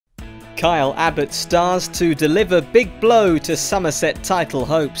Kyle Abbott stars to deliver big blow to Somerset title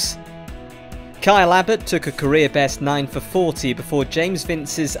hopes. Kyle Abbott took a career best 9 for 40 before James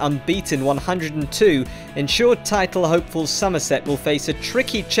Vince's unbeaten 102 ensured title hopeful Somerset will face a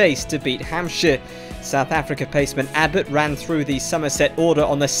tricky chase to beat Hampshire. South Africa paceman Abbott ran through the Somerset order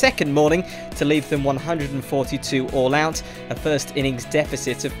on the second morning to leave them 142 all out, a first innings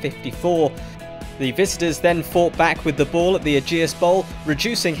deficit of 54. The visitors then fought back with the ball at the Ageas Bowl,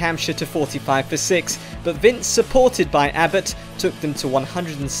 reducing Hampshire to 45 for 6, but Vince, supported by Abbott, took them to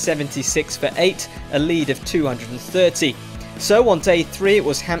 176 for 8, a lead of 230. So on day 3 it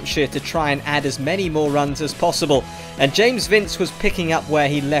was Hampshire to try and add as many more runs as possible, and James Vince was picking up where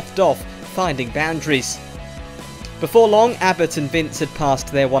he left off, finding boundaries. Before long, Abbott and Vince had passed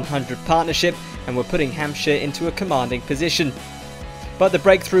their 100 partnership and were putting Hampshire into a commanding position. But the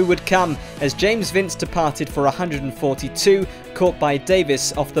breakthrough would come as James Vince departed for 142, caught by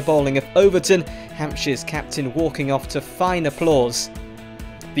Davis off the bowling of Overton, Hampshire's captain walking off to fine applause.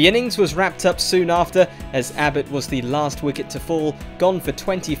 The innings was wrapped up soon after as Abbott was the last wicket to fall, gone for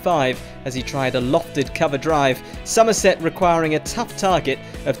 25 as he tried a lofted cover drive, Somerset requiring a tough target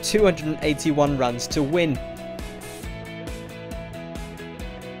of 281 runs to win.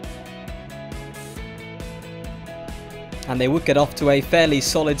 And they would get off to a fairly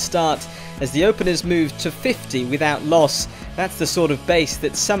solid start as the openers moved to 50 without loss. That's the sort of base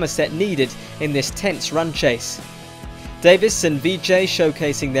that Somerset needed in this tense run chase. Davis and Vijay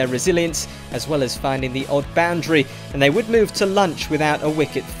showcasing their resilience as well as finding the odd boundary, and they would move to lunch without a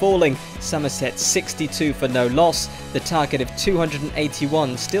wicket falling. Somerset 62 for no loss, the target of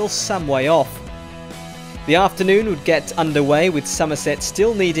 281 still some way off. The afternoon would get underway with Somerset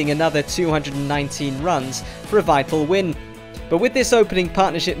still needing another 219 runs for a vital win. But with this opening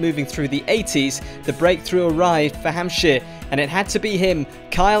partnership moving through the 80s, the breakthrough arrived for Hampshire, and it had to be him,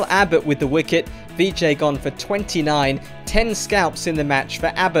 Kyle Abbott with the wicket, Vijay gone for 29, 10 scalps in the match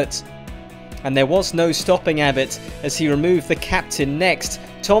for Abbott. And there was no stopping Abbott as he removed the captain next.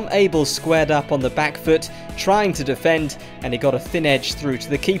 Tom Abel squared up on the back foot, trying to defend, and he got a thin edge through to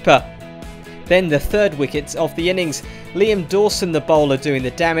the keeper. Then the third wicket of the innings, Liam Dawson the bowler doing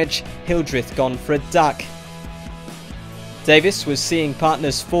the damage, Hildreth gone for a duck. Davis was seeing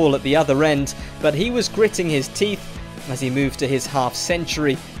partners fall at the other end, but he was gritting his teeth as he moved to his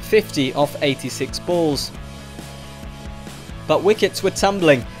half-century, 50 off 86 balls. But wickets were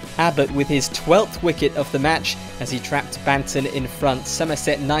tumbling, Abbott with his 12th wicket of the match as he trapped Banton in front,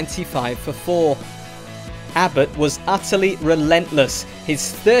 Somerset 95 for 4. Abbott was utterly relentless, his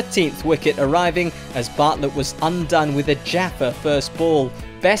 13th wicket arriving as Bartlett was undone with a Jaffa first ball.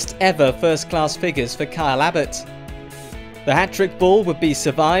 Best ever first-class figures for Kyle Abbott. The hat-trick ball would be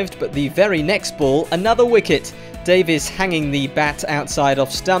survived, but the very next ball, another wicket. Davies hanging the bat outside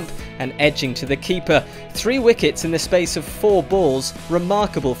off stump and edging to the keeper. 3 wickets in the space of 4 balls,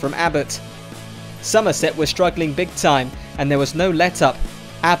 remarkable from Abbott. Somerset were struggling big time and there was no let-up.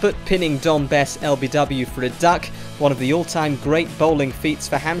 Abbott pinning Don Bess LBW for a duck, one of the all-time great bowling feats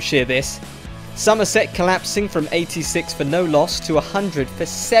for Hampshire this. Somerset collapsing from 86 for no loss to 100 for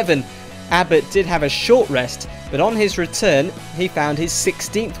 7. Abbott did have a short rest, but on his return he found his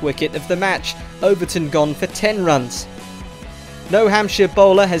 16th wicket of the match, Overton gone for 10 runs. No Hampshire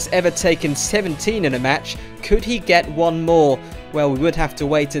bowler has ever taken 17 in a match. Could he get one more? Well, we would have to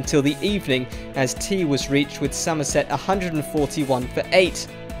wait until the evening as tea was reached with Somerset 141 for 8.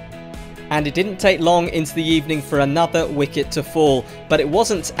 And it didn't take long into the evening for another wicket to fall. But it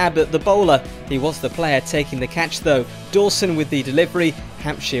wasn't Abbott the bowler, he was the player taking the catch though. Dawson with the delivery,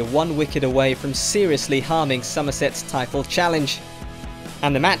 Hampshire 1 wicket away from seriously harming Somerset's title challenge.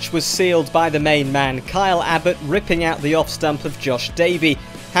 And the match was sealed by the main man, Kyle Abbott ripping out the off stump of Josh Davey.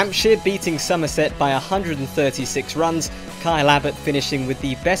 Hampshire beating Somerset by 136 runs, Kyle Abbott finishing with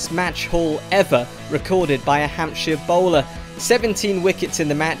the best match haul ever recorded by a Hampshire bowler. 17 wickets in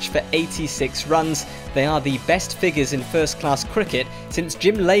the match for 86 runs. They are the best figures in first-class cricket since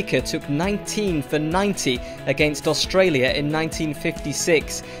Jim Laker took 19 for 90 against Australia in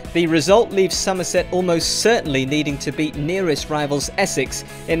 1956. The result leaves Somerset almost certainly needing to beat nearest rivals Essex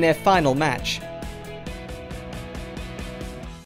in their final match.